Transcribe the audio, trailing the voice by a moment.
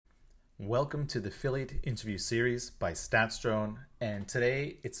Welcome to the Affiliate Interview Series by StatsDrone, and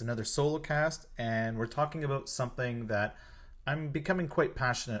today it's another solo cast, and we're talking about something that I'm becoming quite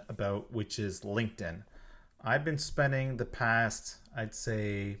passionate about, which is LinkedIn. I've been spending the past, I'd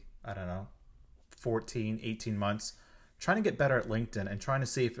say, 14, 18 months trying to get better at LinkedIn and trying to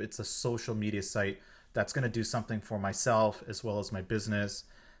see if it's a social media site that's going to do something for myself as well as my business.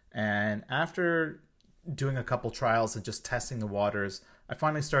 And after doing a couple trials and just testing the waters, I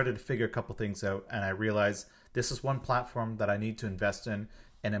finally started to figure a couple things out, and I realized this is one platform that I need to invest in,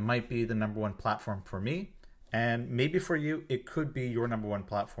 and it might be the number one platform for me, and maybe for you it could be your number one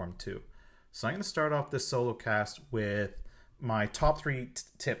platform too. So I'm going to start off this solo cast with my top three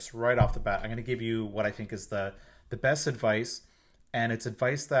tips right off the bat. I'm going to give you what I think is the best advice, and it's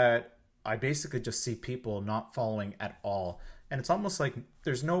advice that I basically just see people not following at all. And it's almost like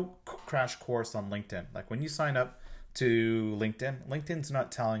there's no crash course on LinkedIn. Like when you sign up to LinkedIn's not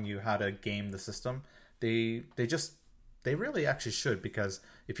telling you how to game the system. They really actually should, because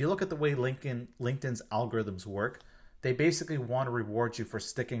if you look at the way LinkedIn's algorithms work, they basically want to reward you for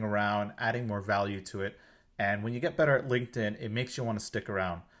sticking around, adding more value to it. And when you get better at LinkedIn, it makes you want to stick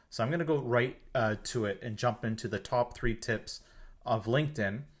around. So I'm going to go right to it and jump into the top three tips of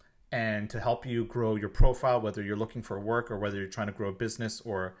LinkedIn, and to help you grow your profile, whether you're looking for work or whether you're trying to grow a business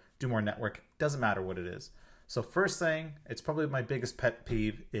or do more network, doesn't matter what it is. So first thing, it's probably my biggest pet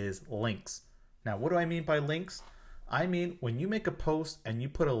peeve, is links. Now, what do I mean by links? I mean, when you make a post and you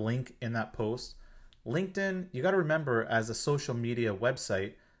put a link in that post, LinkedIn, you got to remember, as a social media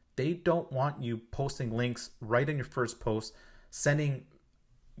website, they don't want you posting links right in your first post, sending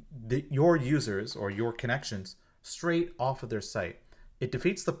your users or your connections straight off of their site. It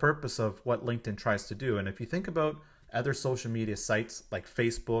defeats the purpose of what LinkedIn tries to do. And if you think about other social media sites like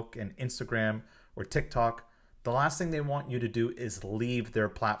Facebook and Instagram or TikTok, the last thing they want you to do is leave their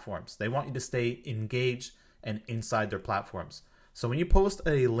platforms. They want you to stay engaged and inside their platforms. So when you post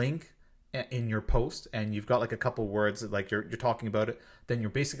a link in your post and you've got like a couple words, like you're talking about it, then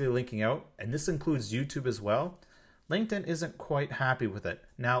you're basically linking out. And this includes YouTube as well. LinkedIn isn't quite happy with it.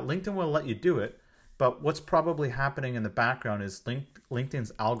 Now, LinkedIn will let you do it, but what's probably happening in the background is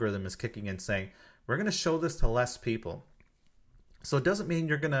LinkedIn's algorithm is kicking in saying, we're going to show this to less people. So it doesn't mean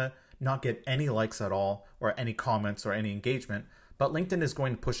you're going to not get any likes at all or any comments or any engagement, but LinkedIn is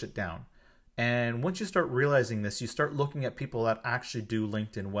going to push it down. And once you start realizing this, you start looking at people that actually do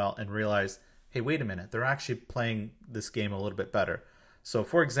LinkedIn well and realize, hey, wait a minute, they're actually playing this game a little bit better. So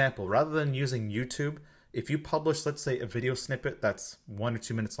for example, rather than using YouTube, if you publish, let's say, a video snippet that's 1 or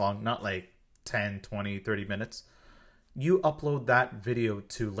 2 minutes long, not like 10, 20, 30 minutes, you upload that video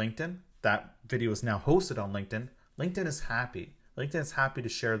to LinkedIn. That video is now hosted on LinkedIn. LinkedIn is happy. LinkedIn is happy to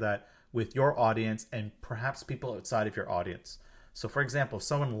share that with your audience and perhaps people outside of your audience. So for example, if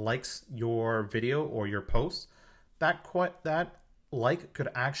someone likes your video or your post, that like could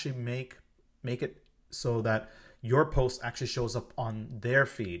actually make it so that your post actually shows up on their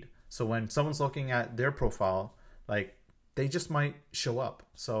feed. So when someone's looking at their profile, like, they just might show up.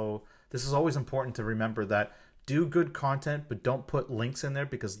 So this is always important to remember, that do good content, but don't put links in there,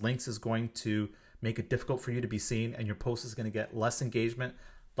 because links is going to make it difficult for you to be seen, and your post is going to get less engagement.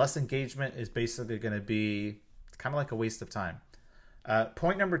 Less engagement is basically going to be kind of like a waste of time.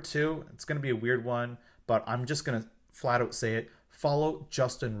 Point number 2, it's going to be a weird one, but I'm just going to flat out say it. Follow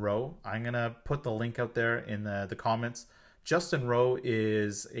Justin Rowe. I'm going to put the link out there in the comments. Justin Rowe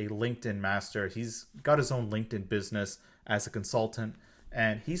is a LinkedIn master. He's got his own LinkedIn business as a consultant,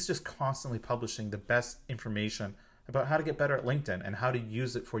 and he's just constantly publishing the best information about how to get better at LinkedIn and how to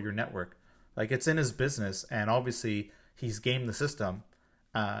use it for your network. Like, it's in his business, and obviously he's gamed the system.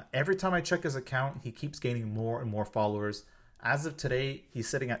 Every time I check his account, he keeps gaining more and more followers. As of today, he's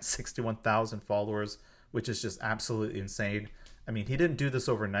sitting at 61,000 followers, which is just absolutely insane. I mean, he didn't do this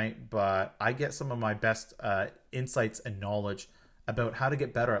overnight, but I get some of my best insights and knowledge about how to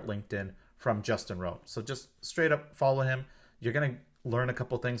get better at LinkedIn from Justin Rowe. So just straight up follow him. You're going to learn a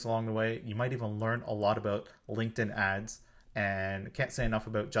couple things along the way. You might even learn a lot about LinkedIn ads. And can't say enough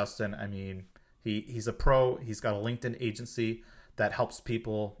about Justin. I mean, he's a pro. He's got a LinkedIn agency that helps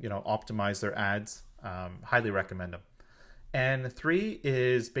people, optimize their ads. Highly recommend him. And 3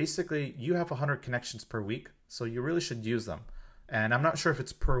 is basically, you have 100 connections per week, so you really should use them. And I'm not sure if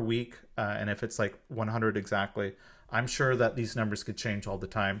it's per week and if it's like 100 exactly. I'm sure that these numbers could change all the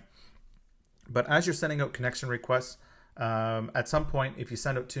time. But as you're sending out connection requests, at some point, if you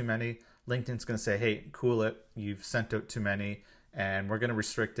send out too many, LinkedIn's going to say, hey, cool it, you've sent out too many, and we're going to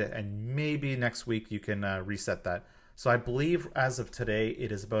restrict it. And maybe next week you can reset that. So I believe as of today,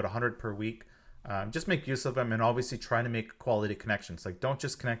 it is about 100 per week. Just make use of them, and obviously try to make quality connections. Like, don't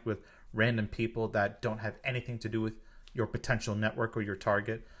just connect with random people that don't have anything to do with your potential network or your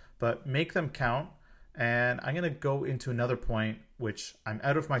target, but make them count. And I'm going to go into another point, which I'm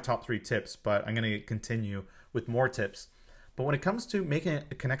out of my top 3 tips, but I'm going to continue with more tips. But when it comes to making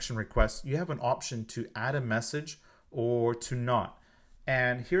a connection request, you have an option to add a message or to not.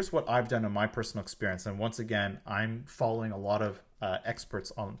 And here's what I've done in my personal experience. And once again, I'm following a lot of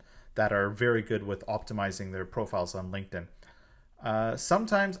experts on that are very good with optimizing their profiles on LinkedIn.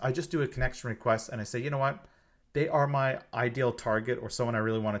 Sometimes I just do a connection request and I say, you know what? They are my ideal target or someone I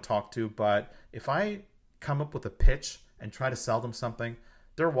really want to talk to. But if I come up with a pitch and try to sell them something,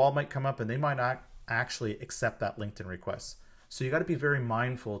 their wall might come up and they might not actually accept that LinkedIn request. So you got to be very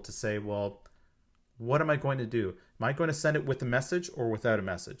mindful to say, well, what am I going to do? Am I going to send it with a message or without a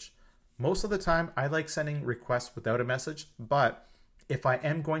message? Most of the time, I like sending requests without a message, but if I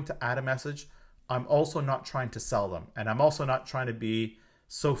am going to add a message, I'm also not trying to sell them. And I'm also not trying to be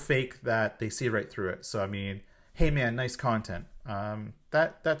so fake that they see right through it. So, I mean, hey man, nice content.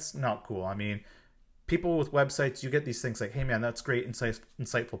 That's not cool. I mean, people with websites, you get these things like, hey man, that's great,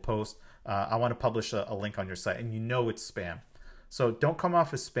 insightful post. I want to publish a link on your site, and you know it's spam. So don't come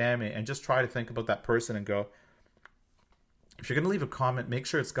off as spam, and just try to think about that person and go, if you're going to leave a comment, make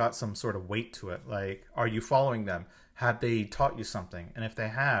sure it's got some sort of weight to it. Like, are you following them? Have they taught you something? And if they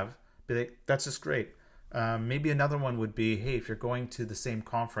have, that's just great. Maybe another one would be, hey, if you're going to the same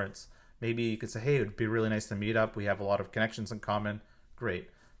conference, maybe you could say, hey, it would be really nice to meet up. We have a lot of connections in common. Great.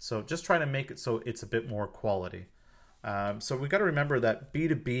 So just try to make it so it's a bit more quality. So we got to remember that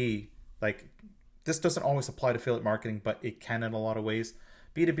B2B, like, this doesn't always apply to affiliate marketing, but it can in a lot of ways.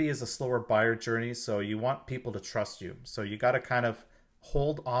 B2B is a slower buyer journey, so you want people to trust you. So you got to kind of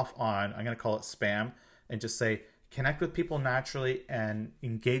hold off on, I'm going to call it spam, and just say, connect with people naturally and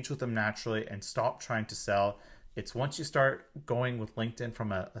engage with them naturally, and stop trying to sell. It's once you start going with LinkedIn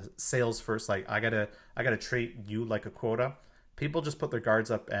from a sales first, like I gotta treat you like a quota. People just put their guards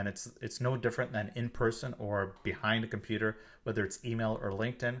up, and it's no different than in person or behind a computer, whether it's email or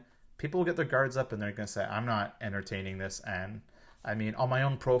LinkedIn. People will get their guards up and they're gonna say, I'm not entertaining this. And I mean, on my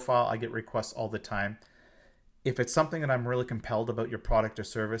own profile, I get requests all the time. If it's something that I'm really compelled about your product or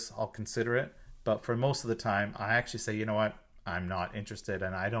service, I'll consider it. But for most of the time, I actually say, you know what, I'm not interested,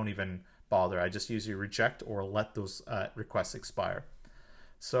 and I don't even bother. I just usually reject or let those requests expire.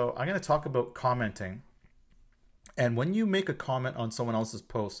 So I'm going to talk about commenting. And when you make a comment on someone else's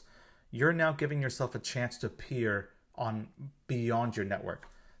post, you're now giving yourself a chance to appear on beyond your network.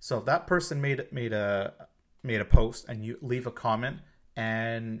 So if that person made a post and you leave a comment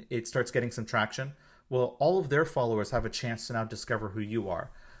and it starts getting some traction, well, all of their followers have a chance to now discover who you are.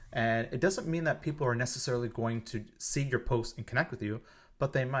 And it doesn't mean that people are necessarily going to see your post and connect with you,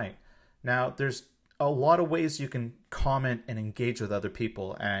 but they might. Now, there's a lot of ways you can comment and engage with other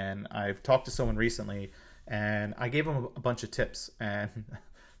people. And I've talked to someone recently, and I gave them a bunch of tips. And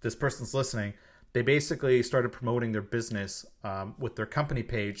this person's listening. They basically started promoting their business with their company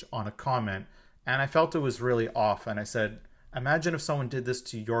page on a comment. And I felt it was really off. And I said, imagine if someone did this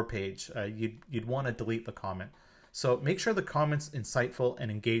to your page. You'd want to delete the comment. So make sure the comment's insightful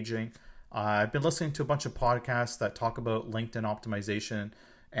and engaging. I've been listening to a bunch of podcasts that talk about LinkedIn optimization.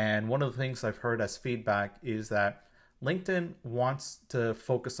 And one of the things I've heard as feedback is that LinkedIn wants to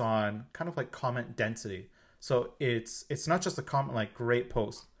focus on kind of like comment density. So it's not just a comment like great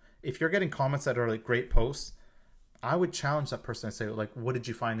post. If you're getting comments that are like great posts, I would challenge that person and say, like, what did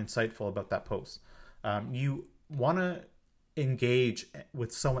you find insightful about that post? You want to engage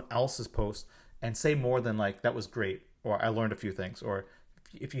with someone else's post and say more than like, that was great, or I learned a few things. Or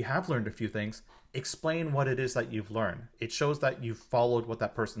if you have learned a few things, explain what it is that you've learned. It shows that you've followed what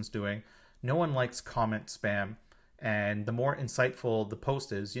that person's doing. No one likes comment spam. And the more insightful the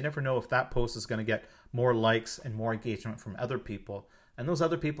post is, you never know if that post is going to get more likes and more engagement from other people. And those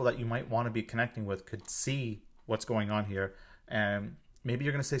other people that you might want to be connecting with could see what's going on here. And maybe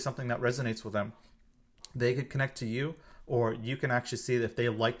you're going to say something that resonates with them. They could connect to you, or you can actually see that if they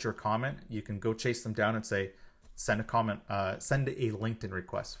liked your comment, you can go chase them down and say, send a comment, send a LinkedIn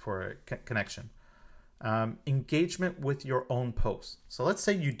request for a connection. Engagement with your own post. So let's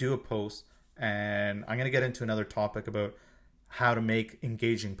say you do a post, and I'm going to get into another topic about how to make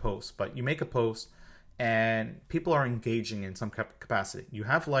engaging posts, but you make a post and people are engaging in some capacity. You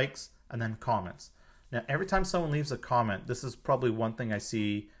have likes and then comments. Now, every time someone leaves a comment, this is probably one thing I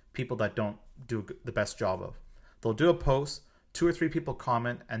see people that don't do the best job of. They'll do a post, 2 or 3 people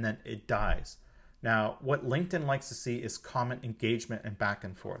comment, and then it dies. Now, what LinkedIn likes to see is comment engagement and back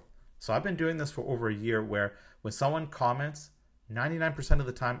and forth. So I've been doing this for over a year, where when someone comments, 99% of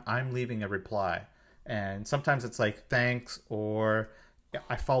the time I'm leaving a reply. And sometimes it's like thanks, or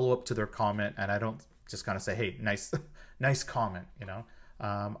I follow up to their comment and I don't just kind of say, hey, nice, nice comment, you know.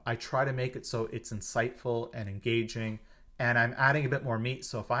 I try to make it so it's insightful and engaging, and I'm adding a bit more meat.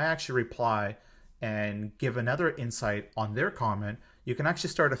 So if I actually reply and give another insight on their comment, you can actually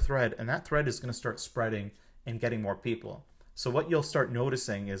start a thread, and that thread is going to start spreading and getting more people. So what you'll start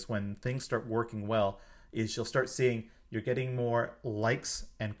noticing is when things start working well, is you'll start seeing you're getting more likes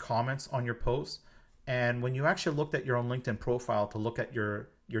and comments on your posts. And when you actually looked at your own LinkedIn profile to look at your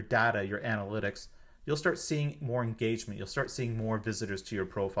data, your analytics, you'll start seeing more engagement. You'll start seeing more visitors to your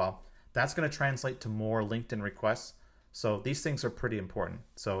profile. That's going to translate to more LinkedIn requests. So these things are pretty important.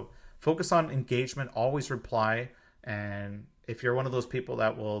 So focus on engagement, always reply. And if you're one of those people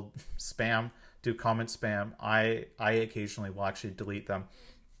that will spam, do comment spam, I occasionally will actually delete them.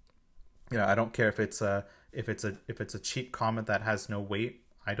 You know, I don't care if it's a cheap comment that has no weight.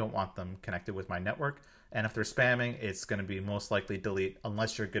 I don't want them connected with my network. And if they're spamming, it's going to be most likely delete,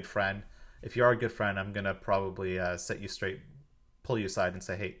 unless you're a good friend. If you are a good friend, I'm going to probably set you straight, pull you aside and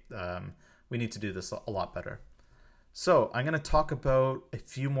say, hey, we need to do this a lot better. So I'm going to talk about a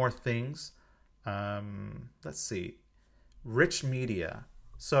few more things. Let's see. Rich media.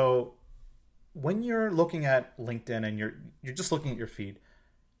 So when you're looking at LinkedIn and you're just looking at your feed,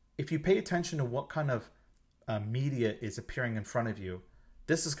 if you pay attention to what kind of media is appearing in front of you,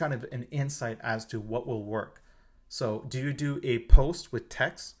 this is kind of an insight as to what will work. So do you do a post with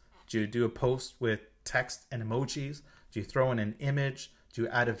text? Do you do a post with text and emojis? Do you throw in an image? Do you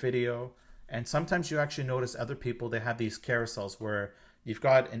add a video? And sometimes you actually notice other people, they have these carousels where you've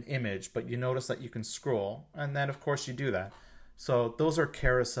got an image, but you notice that you can scroll. And then, of course, you do that. So those are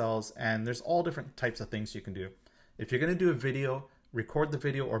carousels, and there's all different types of things you can do. If you're going to do a video, record the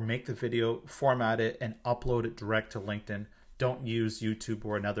video or make the video, format it, and upload it direct to LinkedIn. Don't use YouTube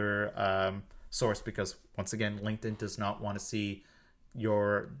or another source, because, once again, LinkedIn does not want to see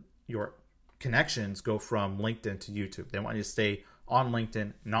your connections go from LinkedIn to YouTube. They want you to stay on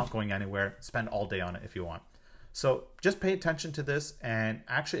LinkedIn, not going anywhere. Spend all day on it if you want. So just pay attention to this and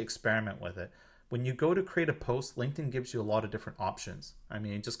actually experiment with it. When you go to create a post, LinkedIn gives you a lot of different options. I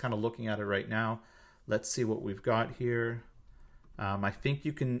mean, just kind of looking at it right now, let's see what we've got here. I think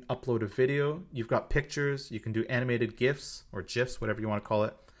you can upload a video. You've got pictures. You can do animated GIFs or GIFs, whatever you want to call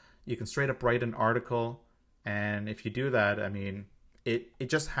it. You can straight up write an article. And if you do that, I mean, it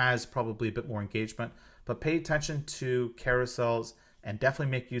just has probably a bit more engagement. But pay attention to carousels and definitely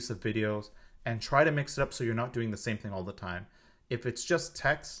make use of videos, and try to mix it up so you're not doing the same thing all the time. If it's just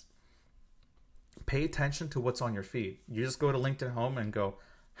text, pay attention to what's on your feed. You just go to LinkedIn Home and go,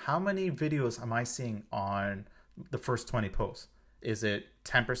 how many videos am I seeing on the first 20 posts? Is it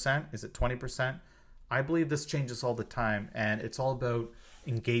 10%? Is it 20%? I believe this changes all the time, and it's all about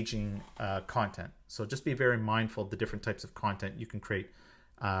engaging content. So just be very mindful of the different types of content you can create,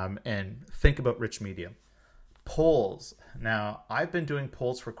 and think about rich media. Polls. Now, I've been doing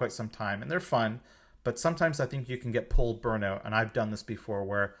polls for quite some time, and they're fun, but sometimes I think you can get poll burnout, and I've done this before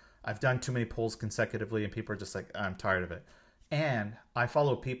where I've done too many polls consecutively and people are just like, I'm tired of it. And I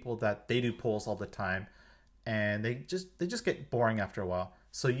follow people that they do polls all the time, and they just get boring after a while.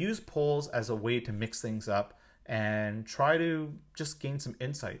 So use polls as a way to mix things up and try to just gain some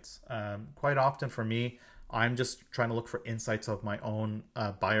insights. Quite often for me, I'm just trying to look for insights of my own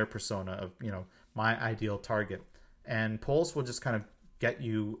buyer persona, of, you know, my ideal target. And polls will just kind of get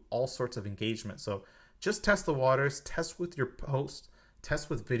you all sorts of engagement. So just test the waters, test with your posts, test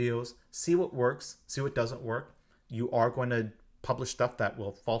with videos, see what works, see what doesn't work. You are going to publish stuff that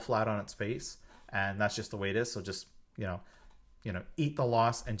will fall flat on its face, and that's just the way it is. So just, you know, eat the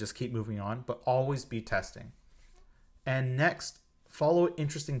loss and just keep moving on, but always be testing. And next, follow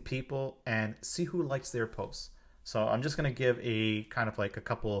interesting people and see who likes their posts. So I'm just going to give a kind of like a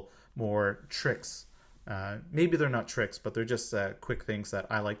couple more tricks. Maybe they're not tricks, but they're just quick things that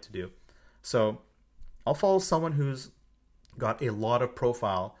I like to do. So I'll follow someone who's got a lot of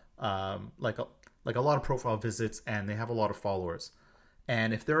profile, like a lot of profile visits, and they have a lot of followers.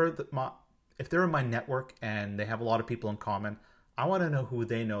 And if they're in my network and they have a lot of people in common, I want to know who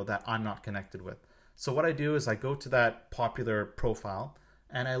they know that I'm not connected with. So what I do is I go to that popular profile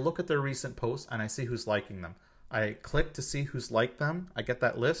and I look at their recent posts and I see who's liking them. I click to see who's liked them. I get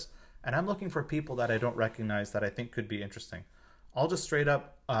that list, and I'm looking for people that I don't recognize that I think could be interesting. I'll just straight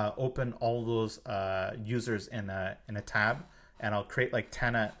up open all those users in a tab, and I'll create like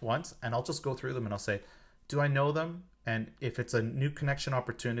 10 at once, and I'll just go through them and I'll say, do I know them? And if it's a new connection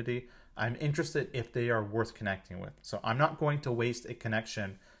opportunity, I'm interested if they are worth connecting with. So I'm not going to waste a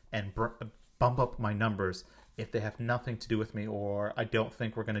connection and bump up my numbers if they have nothing to do with me, or I don't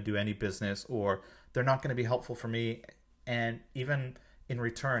think we're going to do any business, or they're not going to be helpful for me. And even in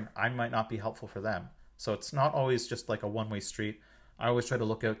return, I might not be helpful for them. So it's not always just like a one-way street. I always try to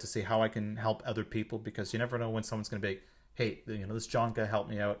look out to see how I can help other people, because you never know when someone's going to be, hey, this John guy helped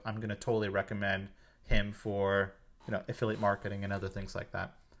me out. I'm going to totally recommend him for, affiliate marketing and other things like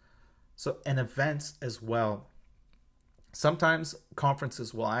that. So, and events as well. Sometimes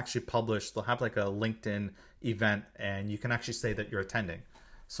conferences will actually publish, they'll have like a LinkedIn event, and you can actually say that you're attending.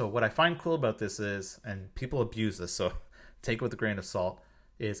 So what I find cool about this is, and people abuse this, so take it with a grain of salt,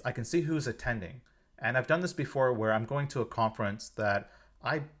 is I can see who's attending. And I've done this before where I'm going to a conference that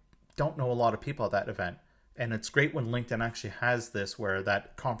I don't know a lot of people at that event. And it's great when LinkedIn actually has this, where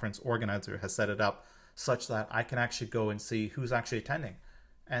that conference organizer has set it up such that I can actually go and see who's actually attending.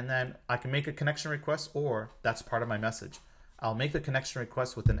 And then I can make a connection request, or that's part of my message. I'll make the connection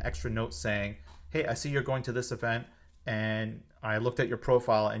request with an extra note saying, hey, I see you're going to this event, and I looked at your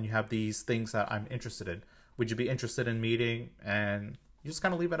profile and you have these things that I'm interested in. Would you be interested in meeting? And you just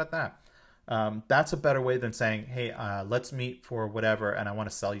kind of leave it at that. That's a better way than saying, hey, let's meet for whatever, and I want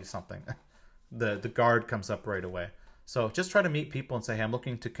to sell you something. The guard comes up right away. So just try to meet people and say, hey, I'm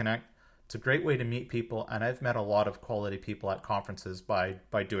looking to connect. It's a great way to meet people, and I've met a lot of quality people at conferences by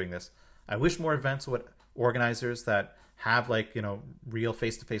doing this. I wish more events would, organizers that have real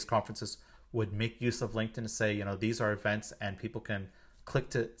face-to-face conferences would make use of LinkedIn to say, these are events, and people can click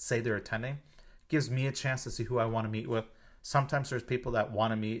to say they're attending. Gives me a chance to see who I want to meet with. Sometimes there's people that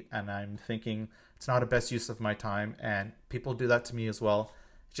want to meet, and I'm thinking it's not a best use of my time, and people do that to me as well.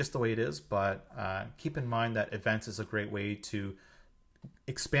 It's just the way it is, but keep in mind that events is a great way to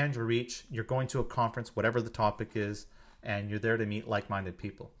expand your reach. You're going to a conference, whatever the topic is, and you're there to meet like-minded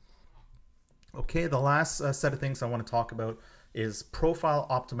people. Okay, the last set of things I want to talk about is profile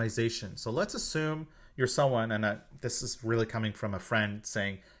optimization. So let's assume you're someone, and this is really coming from a friend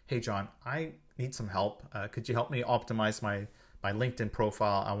saying, hey, John, I need some help. Could you help me optimize my LinkedIn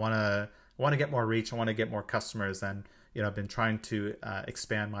profile? I want to get more reach. I want to get more customers, and I've been trying to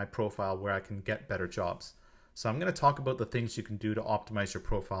expand my profile where I can get better jobs. So I'm going to talk about the things you can do to optimize your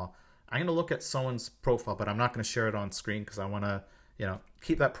profile. I'm going to look at someone's profile, but I'm not going to share it on screen because I want to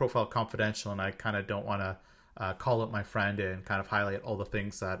keep that profile confidential, and I kind of don't want to call up my friend and kind of highlight all the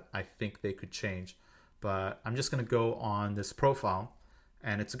things that I think they could change. But I'm just going to go on this profile,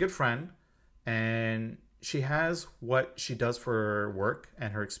 and it's a good friend, and she has what she does for work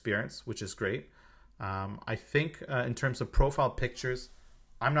and her experience, which is great. I think in terms of profile pictures,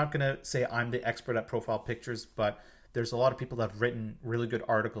 I'm not going to say I'm the expert at profile pictures, but there's a lot of people that have written really good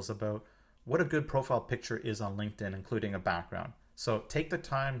articles about what a good profile picture is on LinkedIn, including a background. So take the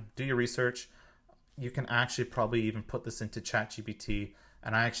time, do your research. You can actually probably even put this into ChatGPT,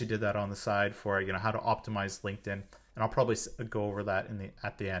 and I actually did that on the side for how to optimize LinkedIn, and I'll probably go over that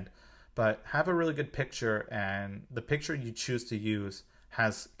at the end. But have a really good picture, and the picture you choose to use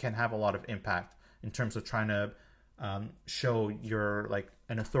can have a lot of impact in terms of trying to show you're like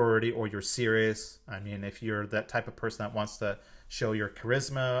an authority, or you're serious. I mean, if you're that type of person that wants to show your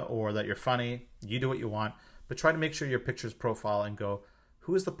charisma or that you're funny, you do what you want. But try to make sure your picture's profile and go,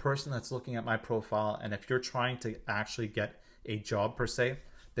 who is the person that's looking at my profile? And if you're trying to actually get a job per se,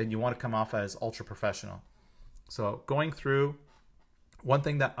 then you want to come off as ultra professional. So going through, one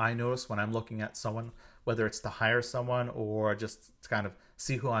thing that I notice when I'm looking at someone, whether it's to hire someone or just to kind of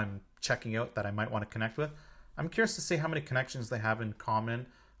see who I'm checking out that I might want to connect with, I'm curious to see how many connections they have in common.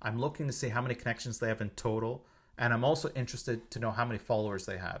 I'm looking to see how many connections they have in total. And I'm also interested to know how many followers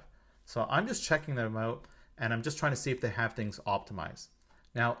they have. So I'm just checking them out, and I'm just trying to see if they have things optimized.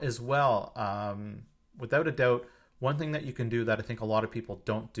 Now, as well, without a doubt, one thing that you can do that I think a lot of people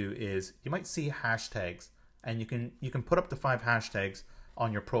don't do is you might see hashtags, and you can put up to 5 hashtags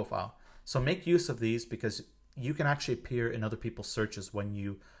on your profile. So make use of these, because you can actually appear in other people's searches when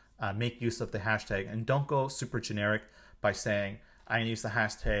you make use of the hashtag. And don't go super generic by saying, I'm going to use the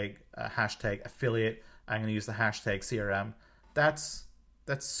hashtag affiliate, I'm going to use the hashtag CRM. That's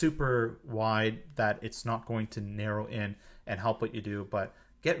super wide that it's not going to narrow in and help what you do, but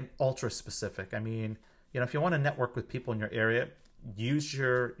get ultra specific. I mean, if you want to network with people in your area, use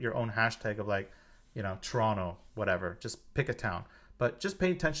your own hashtag of Toronto, whatever, just pick a town, but just pay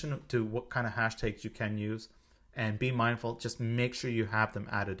attention to what kind of hashtags you can use, and be mindful. Just make sure you have them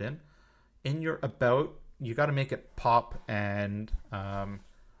added in your about. You got to make it pop. And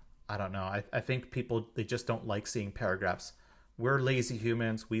I don't know, I think people, they just don't like seeing paragraphs. We're lazy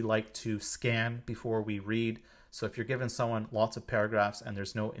humans. We like to scan before we read. So if you're giving someone lots of paragraphs and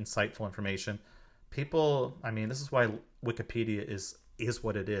there's no insightful information, people, I mean, this is why Wikipedia is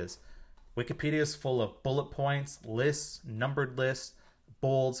what it is. Wikipedia is full of bullet points, lists, numbered lists,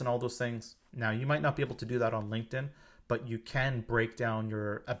 bolds, and all those things. Now, you might not be able to do that on LinkedIn, but you can break down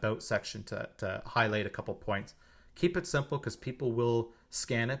your about section to highlight a couple points. Keep it simple because people will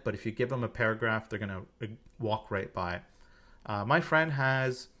scan it, but if you give them a paragraph, they're going to walk right by it. My friend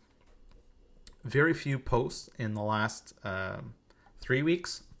has very few posts in the last 3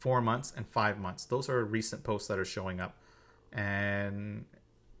 weeks, 4 months, and 5 months. Those are recent posts that are showing up. And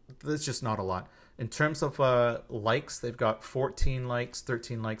there's just not a lot. In terms of likes, they've got 14 likes,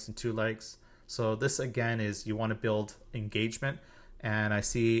 13 likes, and 2 likes. So this, again, is you want to build engagement. And I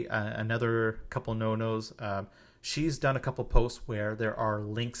see another couple no-nos. She's done a couple posts where there are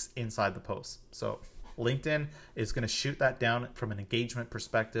links inside the post. So LinkedIn is going to shoot that down from an engagement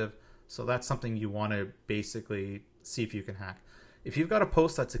perspective. So that's something you want to basically see if you can hack. If you've got a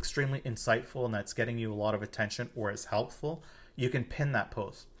post that's extremely insightful and that's getting you a lot of attention or is helpful, you can pin that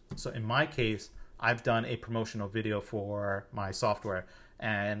post. So in my case, I've done a promotional video for my software,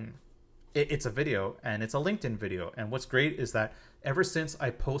 and it's a video and it's a LinkedIn video. And what's great is that ever since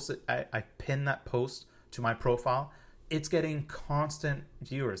I posted, I pinned that post to my profile, it's getting constant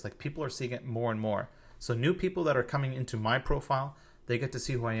viewers. Like, people are seeing it more and more. So new people that are coming into my profile, they get to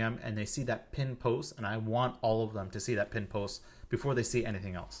see who I am and they see that pinned post, and I want all of them to see that pinned post before they see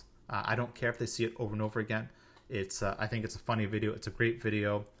anything else. I don't care if they see it over and over again. It's I think it's a funny video. It's a great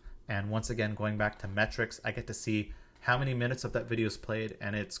video. And once again, going back to metrics, I get to see how many minutes of that video is played,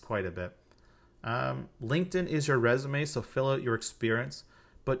 and it's quite a bit. LinkedIn is your resume, so fill out your experience,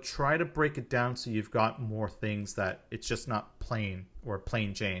 but try to break it down so you've got more things that it's just not plain or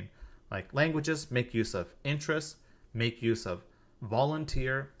plain Jane. Like languages, make use of. Interests, make use of.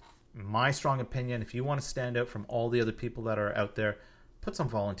 Volunteer. My strong opinion, if you want to stand out from all the other people that are out there, put some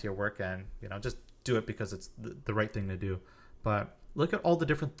volunteer work and, just do it because it's the right thing to do. But look at all the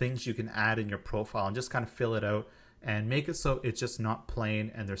different things you can add in your profile and just kind of fill it out and make it so it's just not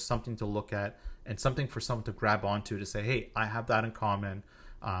plain and there's something to look at and something for someone to grab onto to say, hey, I have that in common,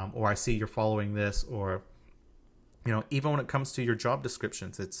 or I see you're following this, or, even when it comes to your job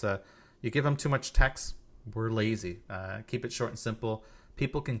descriptions, it's you give them too much text, we're lazy. Keep it short and simple.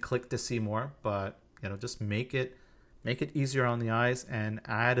 People can click to see more, but just make it easier on the eyes and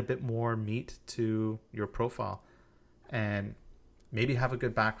add a bit more meat to your profile, and maybe have a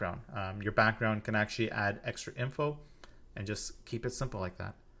good background. Your background can actually add extra info, and just keep it simple like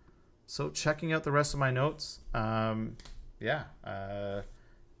that. So checking out the rest of my notes,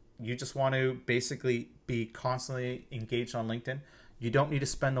 you just want to basically be constantly engaged on LinkedIn. You don't need to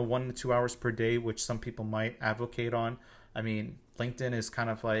spend the 1 to 2 hours per day, which some people might advocate on. I mean, LinkedIn is kind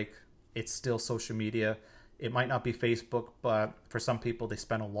of like, it's still social media. It might not be Facebook, but for some people, they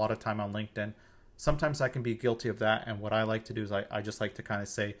spend a lot of time on LinkedIn. Sometimes I can be guilty of that. And what I like to do is I just like to kind of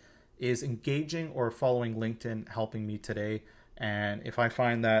say, is engaging or following LinkedIn helping me today? And if I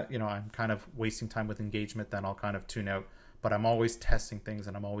find that, I'm kind of wasting time with engagement, then I'll kind of tune out. But I'm always testing things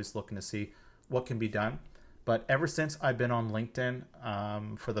and I'm always looking to see what can be done. But ever since I've been on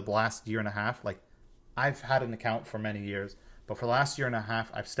LinkedIn for the last year and a half, like, I've had an account for many years, but for the last year and a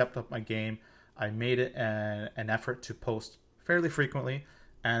half, I've stepped up my game. I made it an effort to post fairly frequently,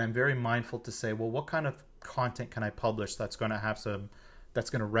 and I'm very mindful to say, well, what kind of content can I publish that's going to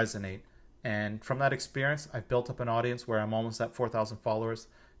resonate? And from that experience, I've built up an audience where I'm almost at 4,000 followers.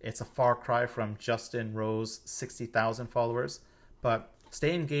 It's a far cry from Justin Rowe's 60,000 followers, but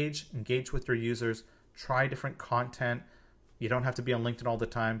stay engage with your users, try different content. You don't have to be on LinkedIn all the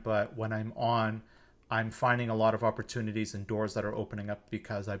time, but when I'm on, I'm finding a lot of opportunities and doors that are opening up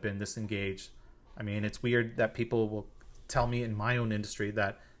because I've been this engaged. I mean, it's weird that people will tell me in my own industry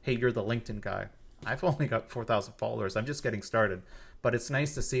that, hey, you're the LinkedIn guy. I've only got 4,000 followers. I'm just getting started. But it's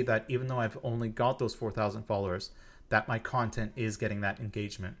nice to see that even though I've only got those 4,000 followers, that my content is getting that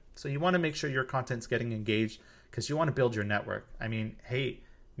engagement. So you want to make sure your content's getting engaged because you want to build your network. I mean, hey,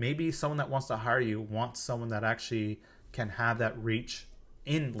 maybe someone that wants to hire you wants someone that actually can have that reach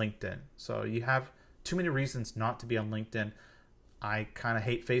in LinkedIn. So you have too many reasons not to be on LinkedIn. I kind of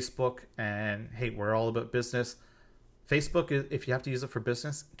hate Facebook, and hey, we're all about business. Facebook, if you have to use it for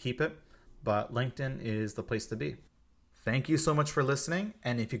business, keep it. But LinkedIn is the place to be. Thank you so much for listening.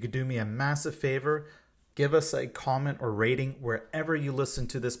 And if you could do me a massive favor, give us a comment or rating wherever you listen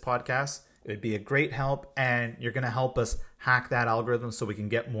to this podcast. It would be a great help, and you're going to help us hack that algorithm so we can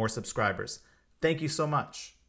get more subscribers. Thank you so much.